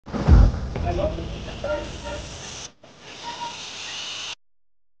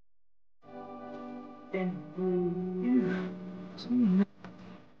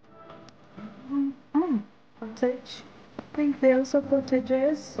Cottage. I think they also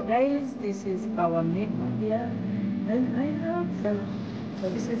cottages. Guys, this is our main here. And I have so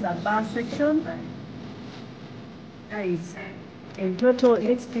this is a bar section. Guys, in total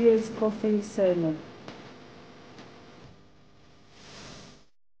experience coffee ceremony.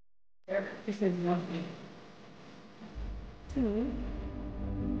 This is one.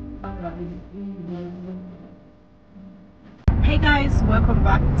 Hey guys, welcome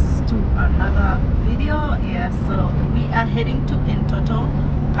back to another video. Yeah, so we are heading to Entoto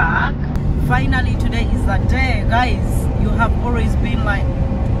Park. Finally, today is the day. Guys, you have always been like,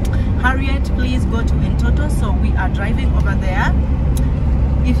 Harriet, please go to Entoto. So we are driving over there.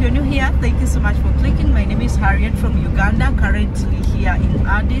 If you're new here, thank you so much for clicking. My name is Harriet from Uganda, currently here in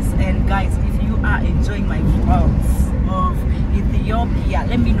Addis. And guys, if you are enjoying my vlogs of Ethiopia,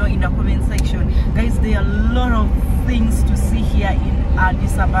 let me know in the comment section. Guys, there are a lot of things to see here in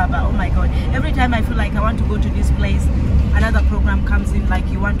Addis Ababa. Oh my god, every time I feel like I want to go to this place, another program comes in, like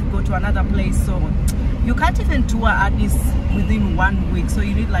you want to go to another place. So you can't even tour Addis within 1 week, so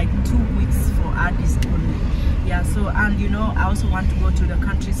you need like 2 weeks for Addis only. Yeah, so, and you know, I also want to go to the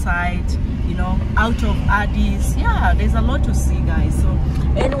countryside, you know, out of Addis. Yeah, there's a lot to see, guys. So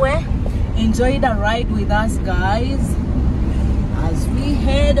anyway, enjoy the ride with us, guys, as we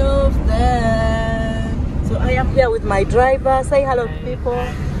head off there. So I am here with my driver. Say hello, people.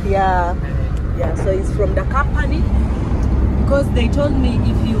 Yeah, so it's from the company, because they told me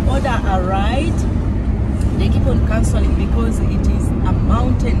if you order a ride, they keep on canceling because it is a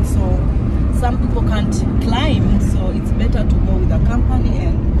mountain, so some people can't climb, so it's better to go with a company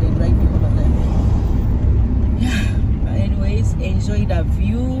and they drive you over there. Yeah, but anyways, enjoy the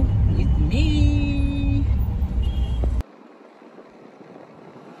view with me.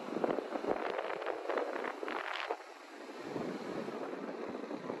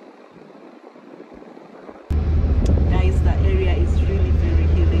 Guys, the area is really very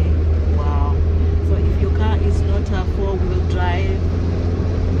hilly. Wow. So if your car is not a 4-wheel drive,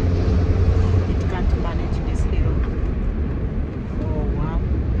 to manage this hill. Oh wow.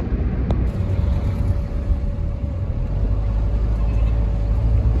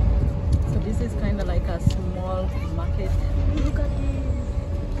 So this is kind of like a small market. Look at this.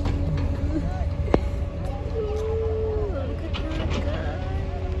 Look at that, guys.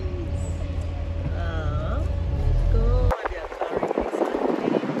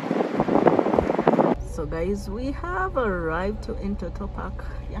 So guys, we have arrived to Entoto Park.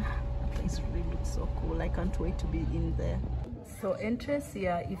 Yeah, it's really so cool. I can't wait to be in there. So entrance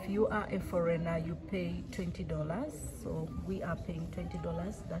here, if you are a foreigner, you pay $20. So we are paying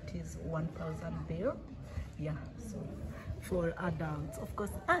 $20. That is 1,000 birr. Yeah, so for adults. Of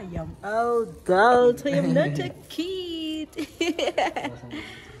course, I am adult. I am not a kid.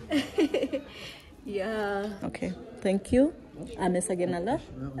 Yeah. Okay, thank you. Amesagenala.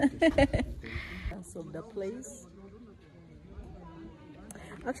 So the place.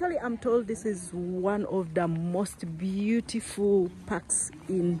 Actually, I'm told this is one of the most beautiful parks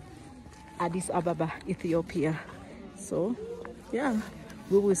in Addis Ababa, Ethiopia. So, yeah,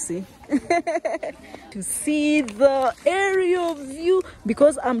 we will see. To see the aerial view,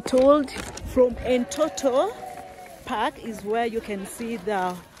 because I'm told from Entoto Park is where you can see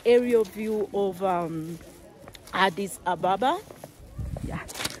the aerial view of Addis Ababa. Yeah.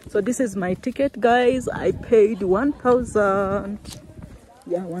 So this is my ticket, guys. I paid 1,000.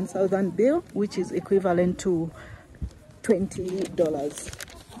 Yeah, 1,000 bill, which is equivalent to $20.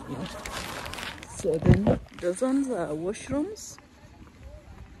 Yeah. So then those ones are washrooms.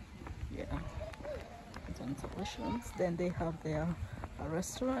 Yeah, those ones are washrooms. Then they have their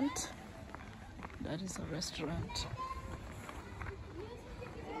restaurant. That is a restaurant.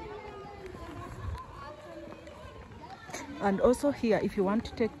 And also here, if you want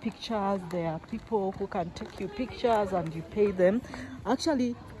to take pictures, there are people who can take you pictures and you pay them.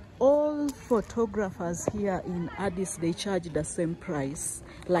 Actually, all photographers here in Addis, they charge the same price,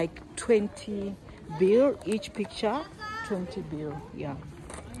 like 20 birr each picture. 20 birr, yeah.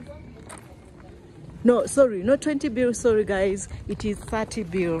 No, sorry, not 20 birr, sorry guys, it is 30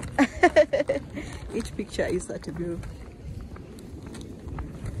 birr. Each picture is 30 birr.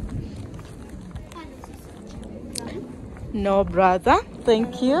 No, brother,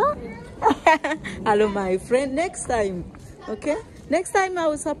 thank you. Hello, my friend. Next time, okay? Next time I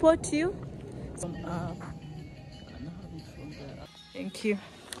will support you. Thank you.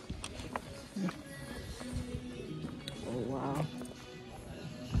 Oh, wow.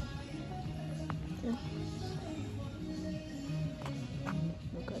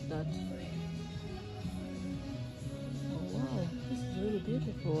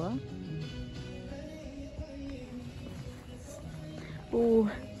 Oh,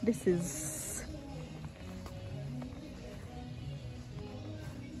 this is...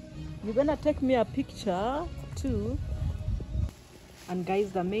 You're gonna take me a picture too. And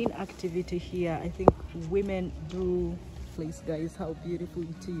guys, the main activity here, I think women do place, guys, how beautiful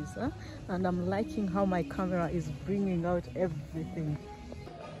it is, huh? And I'm liking how my camera is bringing out everything.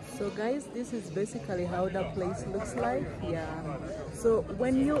 So guys, this is basically how the place looks like. Yeah, so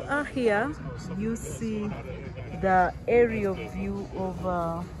when you are here, you see the aerial view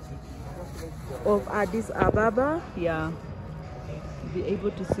of Addis Ababa. Yeah, be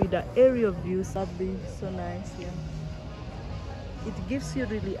able to see the aerial view. That'd be so nice. Yeah, it gives you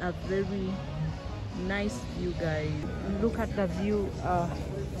really a very nice view, guys. Look at the view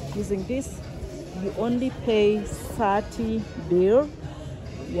using this. You only pay 30 birr,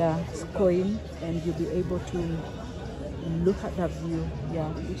 yeah, coin, and you'll be able to look at the view, yeah,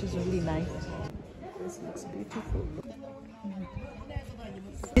 which is really nice. This looks beautiful.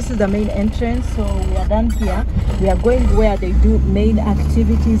 This is the main entrance, so we are done here. We are going where they do main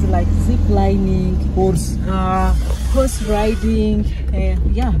activities like zip lining, horse riding,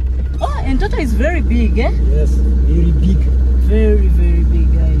 yeah. Oh, Entoto is very big, eh? Yes, very big. Very, very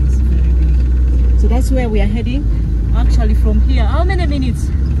big, guys, very big. So that's where we are heading. Actually, from here, how many minutes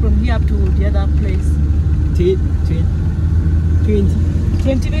from here to the other place? 20.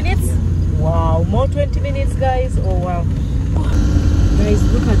 20 minutes? Yeah. Wow, more 20 minutes, guys. Oh, wow. Guys,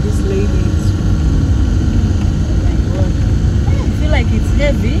 look at these ladies. Oh my God. I feel like it's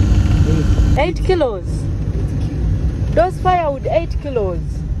heavy. 8 kilos. Those firewood, 8 kilos.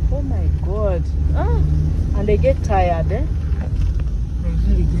 Oh my God. Ah, and they get tired, eh? They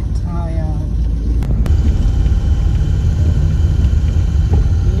really get tired.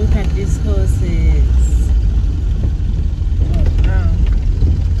 Look at these horses. Oh, wow.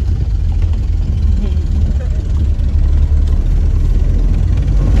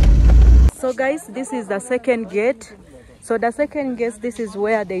 So guys, this is the second gate. So the second gate, this is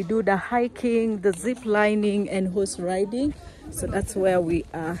where they do the hiking, the zip lining and horse riding. So that's where we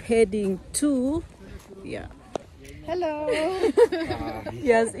are heading to. Yeah. Hello.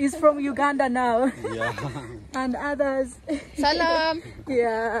 Yes, he's from Uganda now. Yeah. And others. Salam.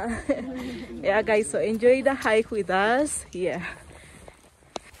 Yeah. Yeah, guys, so enjoy the hike with us. Yeah.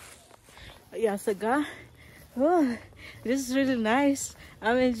 Yeah, Saga. Oh, this is really nice.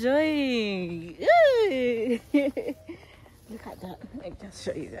 I'm enjoying. Look at that. Let me just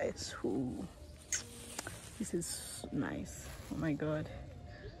show you guys. Ooh. This is nice. Oh my God.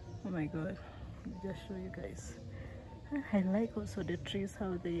 Oh my God. Let me just show you guys. I like also the trees,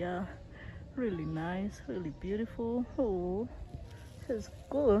 how they are. Really nice, really beautiful. Oh, this is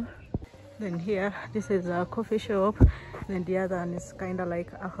cool. Then here, this is a coffee shop. Then the other one is kind of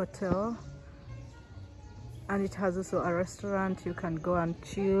like a hotel. And it has also a restaurant. You can go and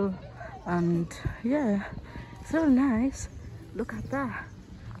chill. And yeah, it's so nice. Look at that.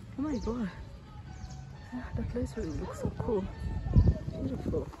 Oh my God. The place really looks so cool.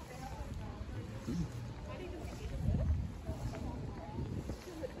 Beautiful.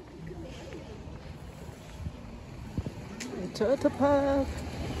 Entoto Park.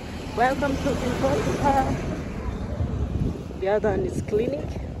 Welcome to Entoto Park. The other one is clinic.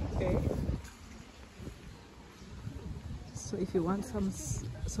 Okay. So if you want some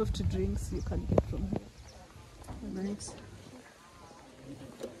soft drinks, you can get from here. Nice.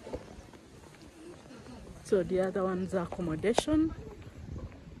 So the other one's accommodation.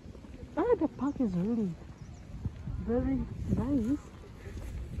 Ah, the park is really very nice.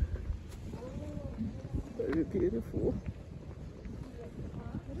 Very beautiful.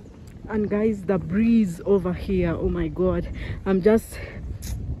 And guys, the breeze over here, oh my God, I'm just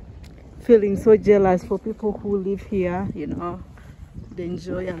feeling so jealous for people who live here, you know. They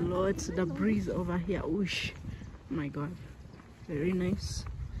enjoy a lot the breeze over here. Whoosh. Oh my God, very nice.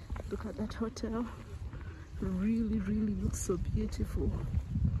 Look at that hotel. Really, really looks so beautiful.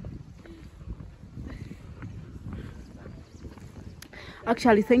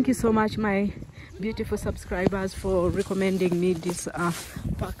 Actually, thank you so much, my beautiful subscribers, for recommending me this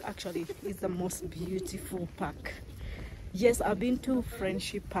park. Actually, it's the most beautiful park. Yes, I've been to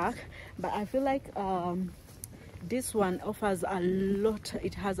Friendship Park, but I feel like this one offers a lot.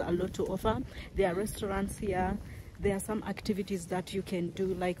 It has a lot to offer. There are restaurants here. There are some activities that you can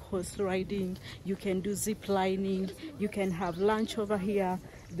do, like horse riding. You can do zip lining. You can have lunch over here.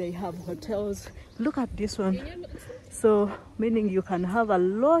 They have hotels. Look at this one. So meaning you can have a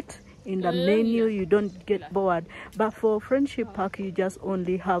lot in the menu. You don't get bored. But for Friendship Park, you just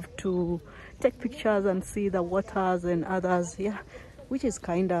only have to take pictures and see the waters and others. Yeah, which is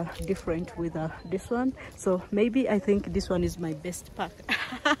kind of different with this one. So maybe I think this one is my best park.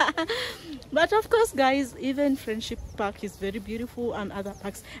 But of course, guys, even Friendship Park is very beautiful, and other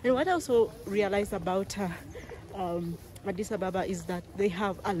parks. And what I also realized about Addis Ababa is that they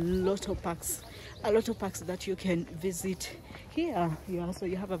have a lot of parks that you can visit here. So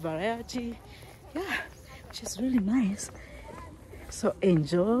you have a variety, yeah, which is really nice. So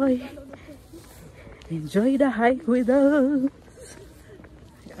enjoy the hike with us.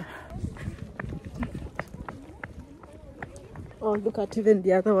 Yeah. Oh, look at even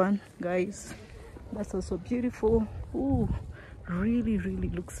the other one, guys. That's also beautiful. Ooh, really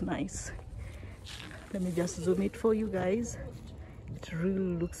looks nice. Let me just zoom it for you guys. It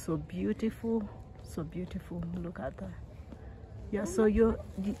really looks so beautiful, so beautiful. Look at that. Yeah, so you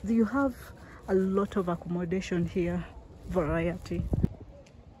have a lot of accommodation here, variety.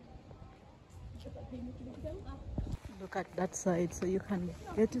 Look at that side, so you can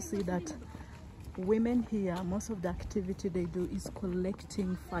get to see that women here, most of the activity they do is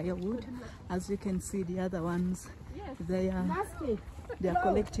collecting firewood. As you can see, the other ones, they are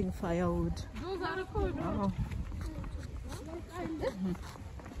collecting firewood. Wow.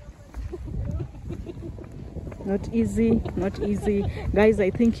 Not easy, not easy. Guys,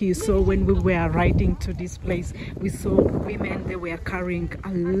 I think you saw when we were riding to this place, we saw women, they were carrying a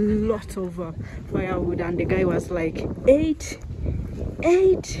lot of firewood, and the guy was like, eight,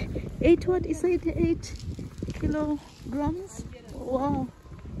 what is it, 8 kilograms? Wow,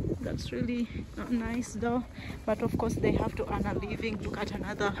 that's really not nice though. But of course they have to earn a living. Look at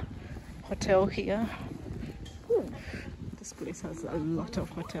another hotel here. Ooh. This place has a lot of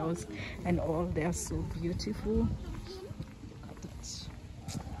hotels, and all they are so beautiful.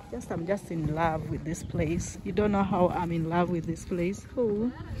 I'm just in love with this place. You don't know how I'm in love with this place.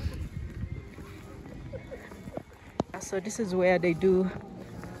 Oh. So this is where they do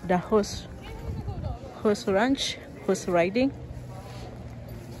the horse riding.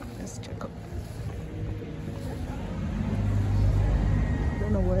 Let's check out. I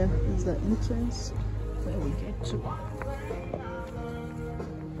don't know where is the entrance where we get to.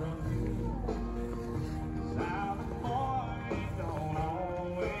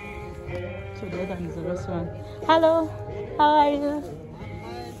 So the other is the restaurant. Hello, how are you?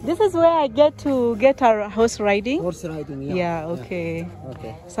 This is where I get our horse riding. Horse riding, yeah. Yeah, okay.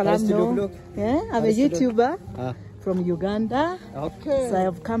 Okay. Salam, no. Look. Yeah, I'm a YouTuber from Uganda. Okay. So I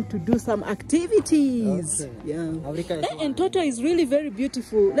have come to do some activities. Okay. Yeah. And Entoto is really very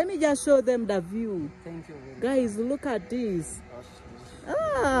beautiful. Let me just show them the view. Thank you. Guys, look at this.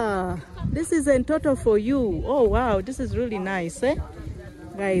 This is Entoto for you. Oh wow, this is really nice, eh?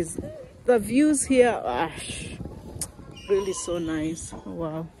 Guys, the views here are really so nice. Oh,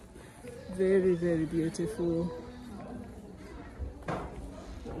 wow, very beautiful.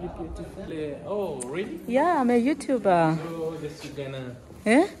 Very beautiful. Oh, really? Yeah, I'm a YouTuber. So this Uganda.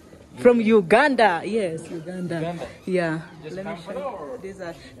 Eh? From Uganda, yes, Uganda. Yeah. Just Let me Kampala show you. These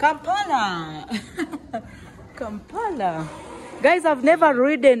are Kampala. Kampala. Guys, I've never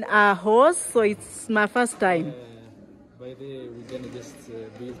ridden a horse, so it's my first time. By the way, we're gonna just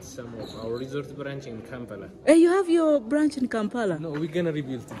build some of our resort branch in Kampala. Hey, you have your branch in Kampala? No, we're gonna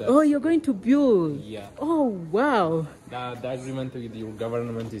rebuild that. Oh, you're going to build? Yeah. Oh, wow. The agreement with your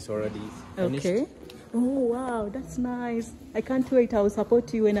government is already finished. Okay. Oh, wow, that's nice. I can't wait. I will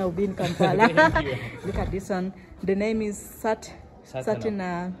support you when I'll be in Kampala. Thank you. Look at this one. The name is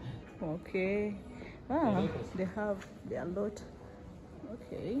Satina. Okay. Ah, they are a lot.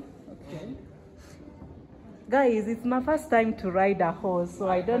 Okay. Guys, it's my first time to ride a horse, so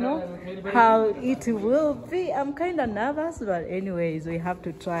I don't know how it will be. I'm kind of nervous, but anyways, we have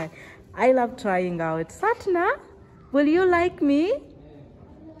to try. I love trying out. Satna, will you like me?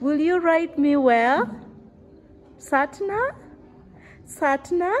 Will you ride me well? Satna?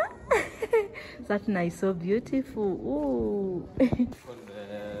 Satna? Satna is so beautiful. Ooh.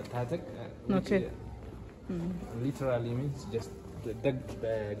 Tatak, Okay. literally means just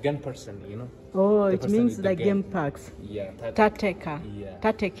the gun person, you know. Oh, The it person means with the the gun. game parks. Yeah, Tateka. Yeah.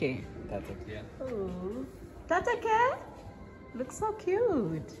 Tateke. Tatak, yeah. Oh, Tateke? Looks so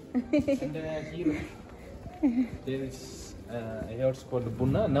cute. And here there is a horse called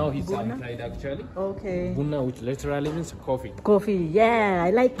Bunna. Now he's Bunna? untied actually. Okay. Bunna, which literally means coffee. Coffee. Yeah,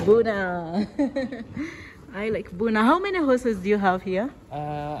 I like Buna. I like Buna. How many horses do you have here?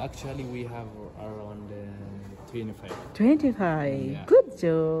 Actually, we have around 25. 25. Yeah. Good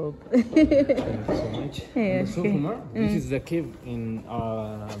job. Thank you so much. Yeah, And so okay. far, this is the cave in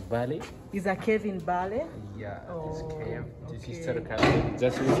Valley. Is a cave in Bali? Yeah, this Oh, cave, this okay. historical cave,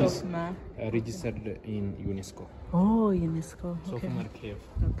 that's which is Sofma. registered in UNESCO. Oh, UNESCO. Okay. Sofumar Cave.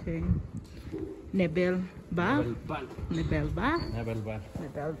 Okay. Nebel Ba. Nebel Bal. Nebel Ba. Nebel Bal.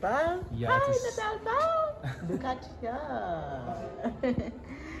 Nebel Ba. Yeah, Hi, it is. Nebel Ba. Look at yeah.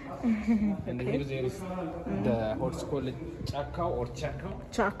 And here there is the what's called Chakao or Chakao,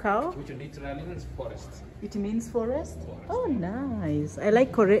 Chakao. which literally means forest. It means forest. Oh, nice. I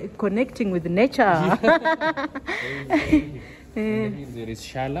like connecting with nature. And here there is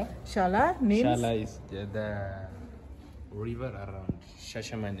Shala. Shala means. Shala is the river around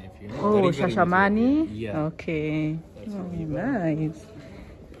Shashamane, if you know. Oh, The river in Shashamani. Ethiopia. Yeah. Okay. That's Oh, a river. nice.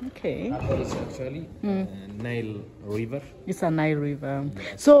 Okay. It's actually Nile River. It's a Nile River.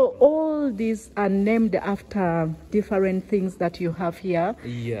 Yes. So all these are named after different things that you have here.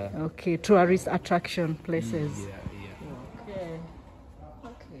 Yeah. Okay, tourist attraction places. Yeah. Okay.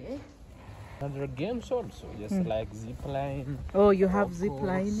 Okay. Other games also, just like zip line, Oh, you have Rope zip course.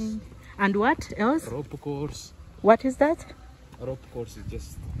 lining. And what else? rope course. What is that? Rope course is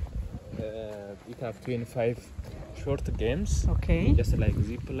just it have 25 short games. Okay. Just like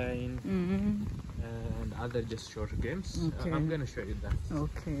zip line Mm, and other just short games. Okay. I'm gonna show you that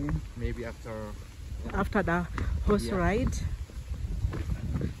okay. maybe after. After the horse Yeah. ride.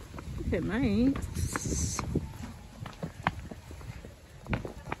 Okay, nice.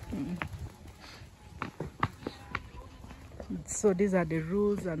 So these are the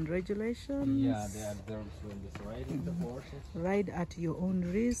rules and regulations. Yeah, they are there when just riding the horses. Ride at your own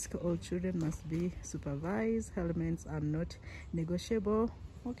risk. All children must be supervised. Helmets are not negotiable.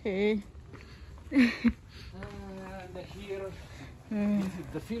 Okay. And here, this is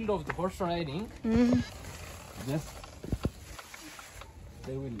the field of the horse riding. Just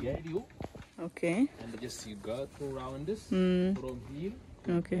they will guide you, Okay. and just you go two rounds Mm. from here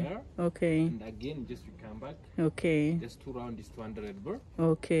to Okay. there, Okay. and again just you come back. Okay. Just 2 rounds is 200 birr.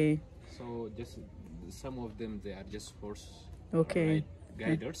 Okay. So just some of them they are just horse Okay.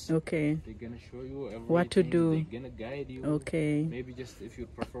 guiders. Okay. They're gonna show you everything. What to do. They're gonna guide you. Okay. Maybe just if your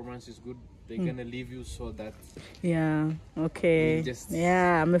performance is good, they're gonna leave you so that Yeah. Okay. We'll just-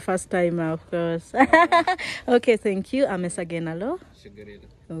 Yeah, I'm a first timer, of course. Okay, thank you. I'm a Sagenalo. Shagarela.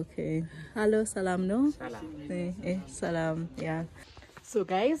 Okay. Hello, salam no? Salam. Salam. Yeah. So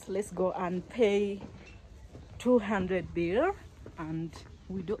guys, let's go and pay 200 beer and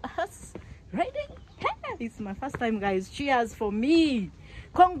we do us riding. It's my first time, guys. Cheers for me.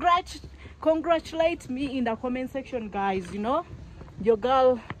 Congratulate me in the comment section, guys. You know, your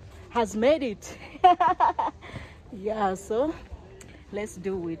girl has made it. Yeah, so let's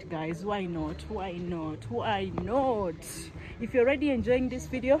do it, guys. Why not? Why not? Why not? If you're already enjoying this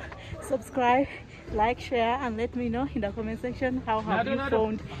video, subscribe, like, share, and let me know in the comment section how have you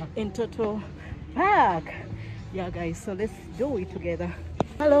found Entoto Park. Yeah, guys, so let's do it together.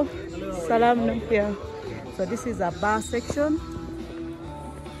 Hello. Salam no. Yeah. So this is a bar section,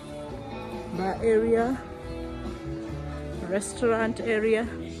 bar area, restaurant area.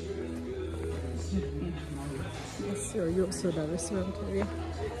 Let's show you also the restaurant area.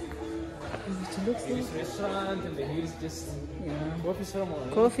 It looks Here like, is restaurant and here is just yeah. coffee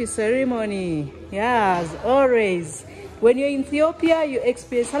ceremony. Coffee ceremony. Yes, always. When you're in Ethiopia, you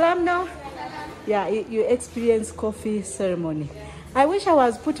experience salam now. Yeah, you experience coffee ceremony. I wish I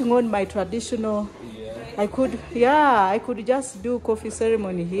was putting on my traditional. I could just do coffee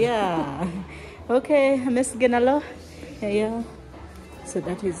ceremony here. Okay, Miss Genalo. Yeah. So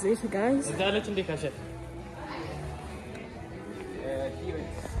that is it, guys.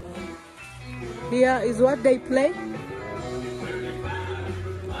 Here is what they play.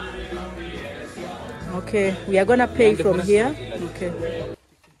 Okay, we are gonna pay from here. Okay.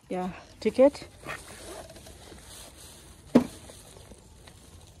 Yeah, ticket.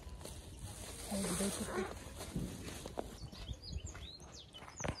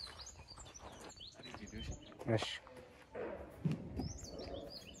 Yes.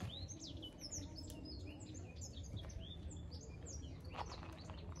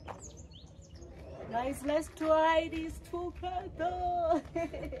 Guys, let's try this together. Has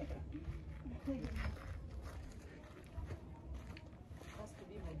to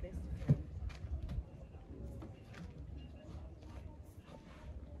be my best friend.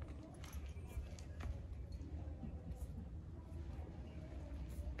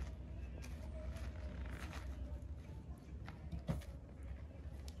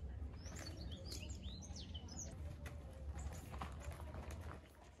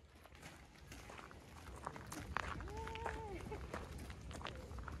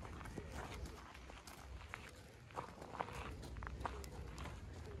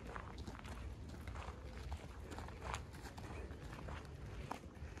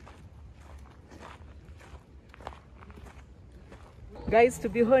 Guys, to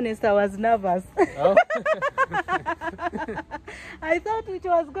be honest, I was nervous. Oh. I thought it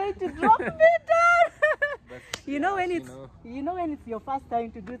was going to drop me down. You know when it's when it's your first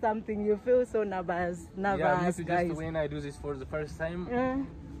time to do something, you feel so nervous, Yeah, guys. just when I do this for the first time,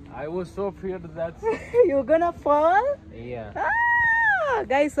 I was so afraid that you're gonna fall. yeah.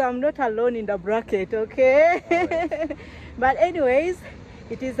 Guys, so I'm not alone in the bracket, okay? Right. But anyways,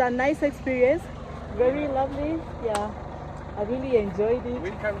 it is a nice experience, very lovely. Yeah, I really enjoyed it.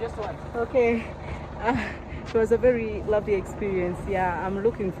 We'll come just one. Okay. It was a very lovely experience. Yeah, I'm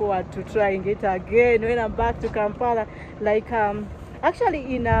looking forward to trying it again when I'm back to Kampala. Like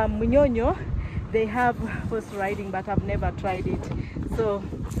actually in Munyonyo they have horse riding, but I've never tried it, so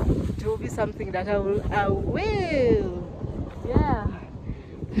it will be something that I will. Yeah.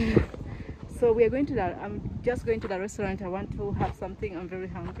 So we are going to I'm just going to the restaurant. I want to have something. I'm very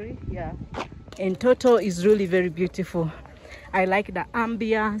hungry. Yeah. Entoto is really very beautiful. I like the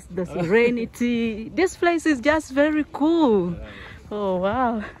ambience, the serenity. This place is just very cool. Oh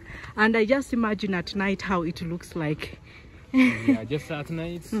wow. And I just imagine at night how it looks like. Yeah, just at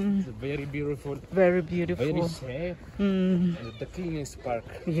night. It's very beautiful. Very beautiful. Very safe. And the cleanest park.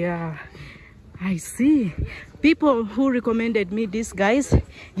 Yeah. I see. People who recommended me this, guys,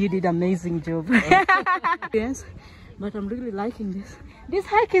 you did amazing job. Yes, but I'm really liking this. This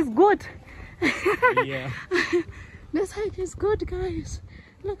hike is good. Yeah. This hike is good, guys.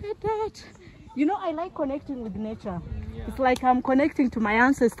 Look at that. You know, I like connecting with nature. Yeah. It's like I'm connecting to my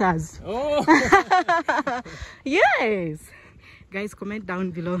ancestors. Oh. Yes. Guys, comment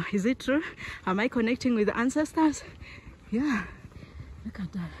down below. Is it true? Am I connecting with the ancestors? Yeah. Look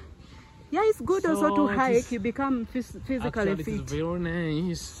at that. Yeah, it's good also to hike. You become physically Actually, fit. it's very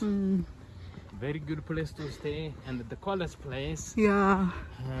nice. Very good place to stay, and the coldest place. Yeah.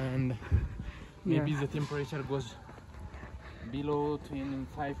 And maybe the temperature goes below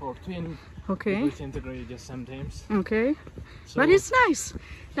 25 or 20 degrees centigrade just sometimes. Okay. So but it's nice.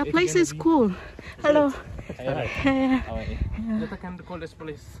 The place is cool. Hello. That's the coldest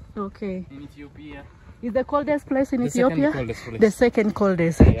place Okay. in Ethiopia. Is the coldest place in The Ethiopia? second coldest place. The second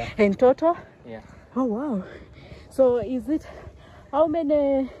coldest. Yeah. Entoto? Yeah. Oh wow. So is it how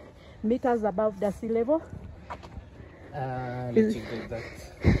many meters above the sea level? Let's check that.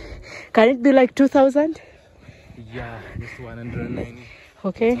 Can it be like 2,000? Yeah, just 190.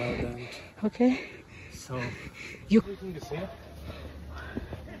 Okay. 1,000. Okay. So You everything is here.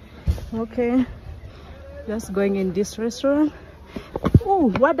 okay? Just going in this restaurant.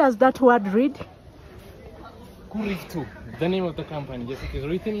 Oh, what does that word read? Kurif too. The name of the company. Just it is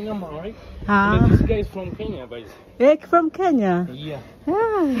written in Amharic. Ah. This guy is from Kenya, guys. Egg from Kenya. Yeah.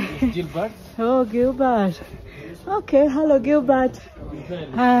 Ah. It's Gilbert. Oh, Gilbert. Okay, hello Gilbert.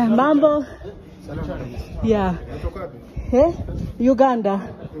 Mambo. Yeah. Eh?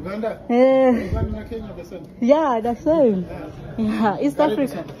 Uganda. Uganda? Uganda na Kenya the same? Yeah, the same. Yeah, East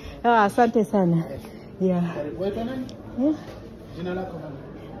Africa. Ah, asante sana. Yeah. Waitwa nani? Yeah. Jina lako nani?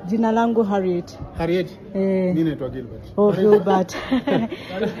 Jina langu Harriet. Harriet. Mimi naitwa Gilbert. Oh, Gilbert.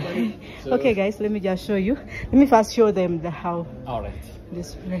 Okay, guys, let me just show you. Let me first show them the how. All right.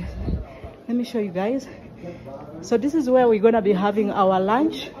 This place. Let me show you guys. So this is where we're gonna be having our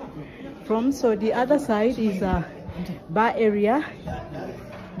lunch from. So the other side is a bar area.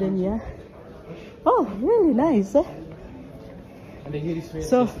 Then yeah. Oh, really nice. Eh? And here is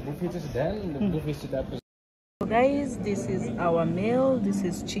So the buffet is done. The buffet is done. guys, this is our meal. This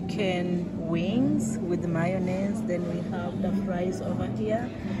is chicken wings with mayonnaise. Then we have the fries over here.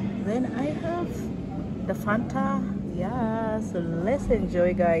 Then I have the Fanta. Yeah, so let's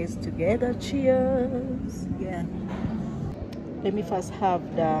enjoy, guys, together. Cheers. Yeah. Let me first have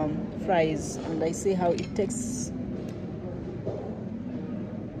the fries and I see how it tastes.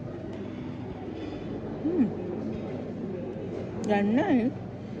 They're nice.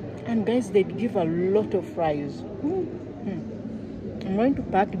 And guys, they give a lot of fries. I'm going to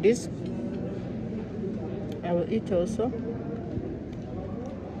pack this. I will eat also.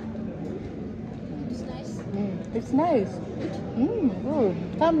 It's nice. It's nice. Good.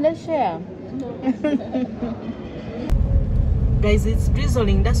 Come, let's share. Guys, it's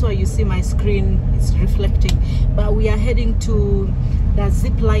drizzling. That's why you see my screen is reflecting. But we are heading to the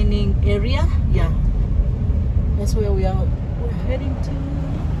zip lining area. Yeah, that's where we are. We're heading to.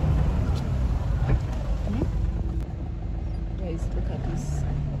 Guys, look at this.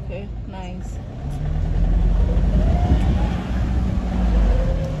 Okay, nice.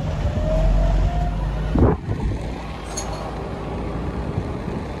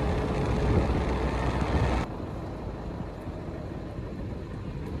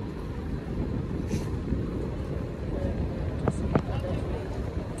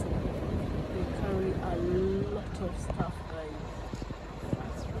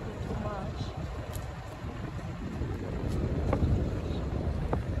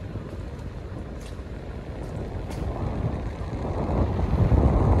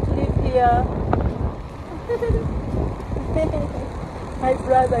 here. My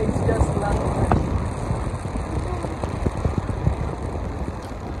brother is just laughing.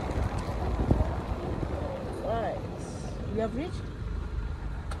 Right. We have reached?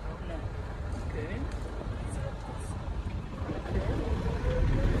 Okay.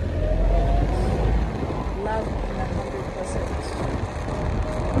 Love in 100%.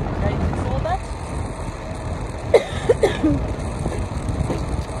 Right, you saw that?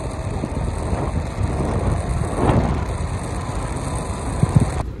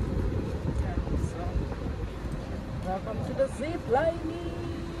 Welcome to the zip lining.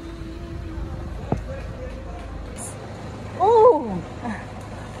 Oh,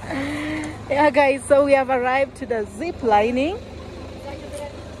 yeah, guys. So we have arrived to the zip lining.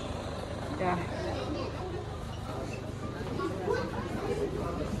 Yeah.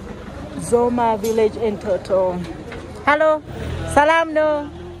 Zoma village Entoto. Hello. Salam no.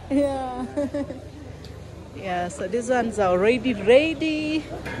 Yeah. Yeah, so these ones are already ready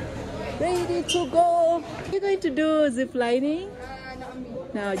to go. You're going to do zip lining?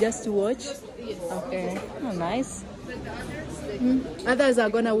 No, just to watch? Okay. Oh, nice. Others are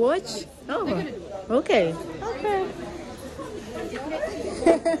gonna watch? Oh, okay. Okay.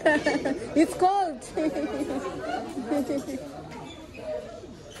 It's cold.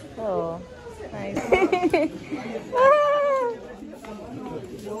 Oh, nice.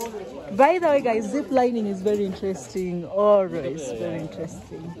 By the way, guys, zip lining is very interesting. Always very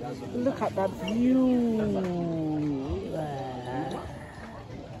interesting. Look at that view.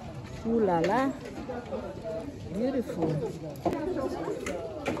 Ooh la la. Beautiful.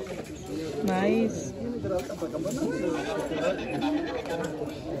 Nice.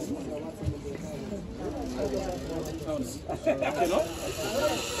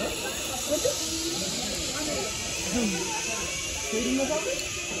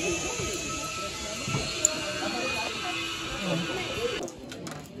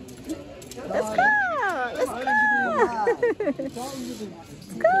 Let's go! Let's go! Let's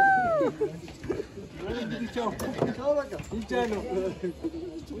go!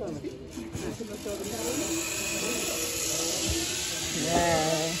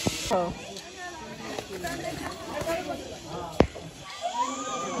 Yeah. Oh.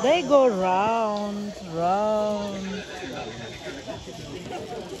 They go round.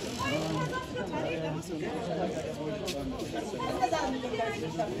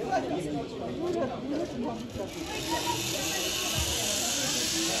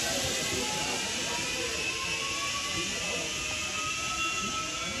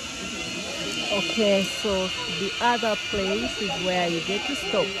 Okay, so the other place is where you get to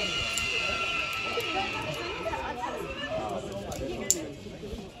stop.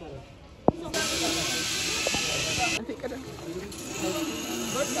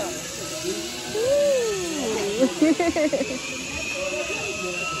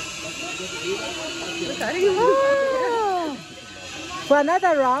 Oh, for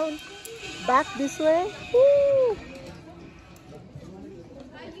another round, back this way. Woo.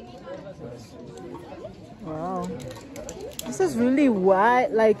 Wow, this is really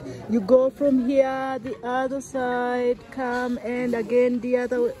wide. Like you go from here, the other side, come and again the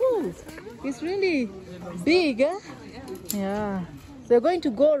other way. Ooh, it's really big, eh? Yeah. So you're going to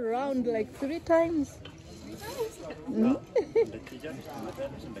go around like 3 times. Mm.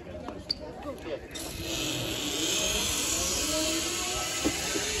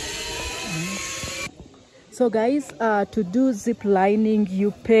 So guys, to do zip lining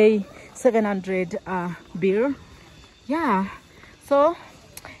you pay 700 bill. Yeah, so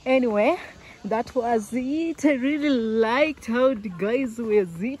anyway, that was it. I really liked how the guys were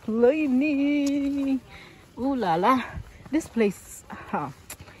zip lining. Ooh la la, this place,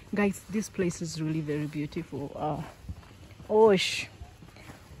 guys, this place is really very beautiful. Osh,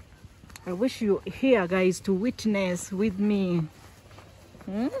 I wish you here, guys, to witness with me.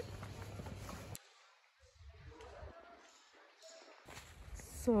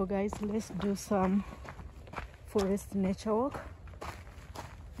 So guys, let's do some forest nature walk.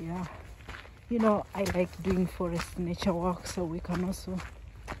 Yeah, you know, I like doing forest nature walk, so we can also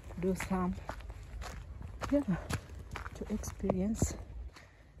do some, yeah, to experience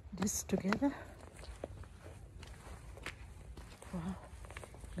this together. Wow,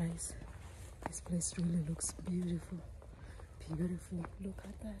 guys, this place really looks beautiful. Beautiful, look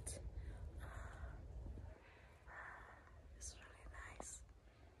at that. It's really nice.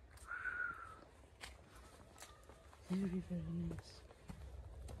 Very, very nice.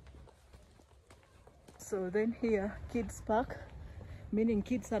 So then here, kids park, meaning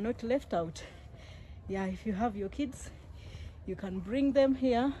kids are not left out. Yeah, if you have your kids, you can bring them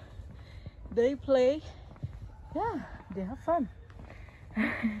here They play. Yeah, they have fun.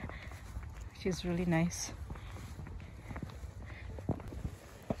 Which is really nice.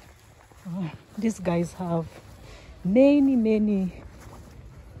 Oh, these guys have many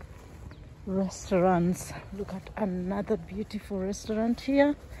restaurants. Look at another beautiful restaurant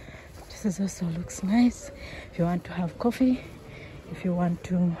here. This also looks nice. If you want to have coffee, if you want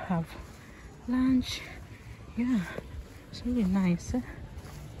to have lunch, yeah, it's really nice.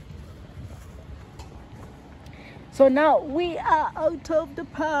 So now we are out of the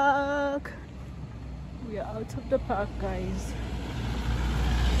park. We are out of the park, guys.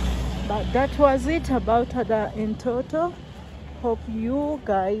 But that was it about the Entoto. Hope you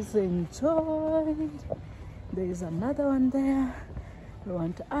guys enjoyed. There is another one there. You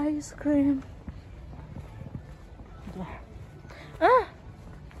want ice cream?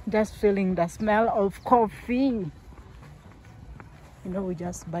 Just feeling the smell of coffee. You know, we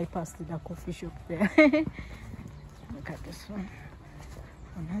just bypassed the coffee shop there. Look at this one.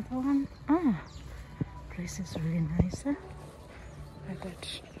 Another one. Place is really nice. Look at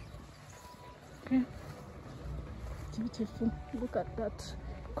that. Okay. Beautiful. Look at that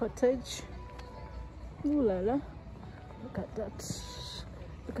cottage. Ooh la la. Look at that.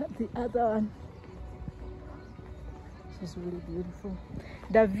 Look at the other one. This is really beautiful.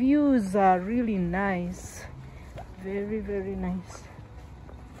 The views are really nice. Very nice.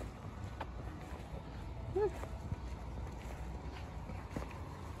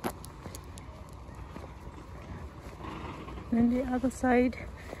 And the other side,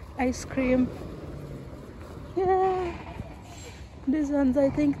 ice cream. Yeah, these ones, I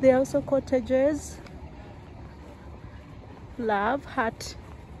think they're also cottages. Love hut.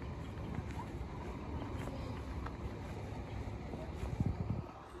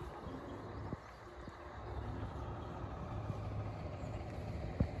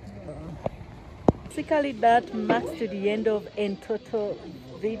 Basically, that marks to the end of Entoto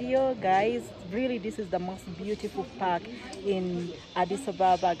video, guys. Really, this is the most beautiful park in Addis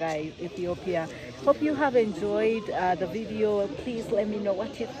Ababa, guys, Ethiopia. Hope you have enjoyed the video. Please let me know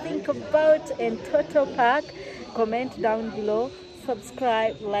what you think about Entoto Park. Comment down below,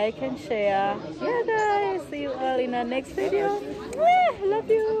 subscribe, like and share. Yeah, guys, see you all in our next video. Love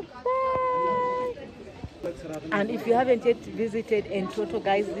you. Bye. And if you haven't yet visited Entoto,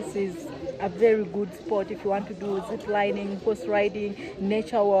 guys, this is a very good spot if you want to do zip lining, horse riding,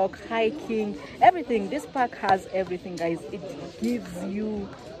 nature walk, hiking, everything. This park has everything, guys. It gives you,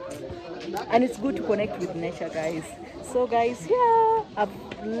 and it's good to connect with nature, guys. So guys, yeah, I've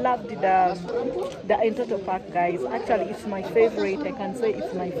loved the Entoto park, guys. Actually, it's my favorite. I can say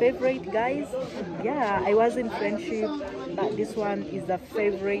it's my favorite, guys. Yeah, I was in Friendship, but this one is the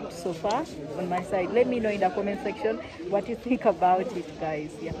favorite so far on my side. Let me know in the comment section what you think about it,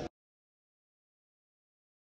 guys. Yeah.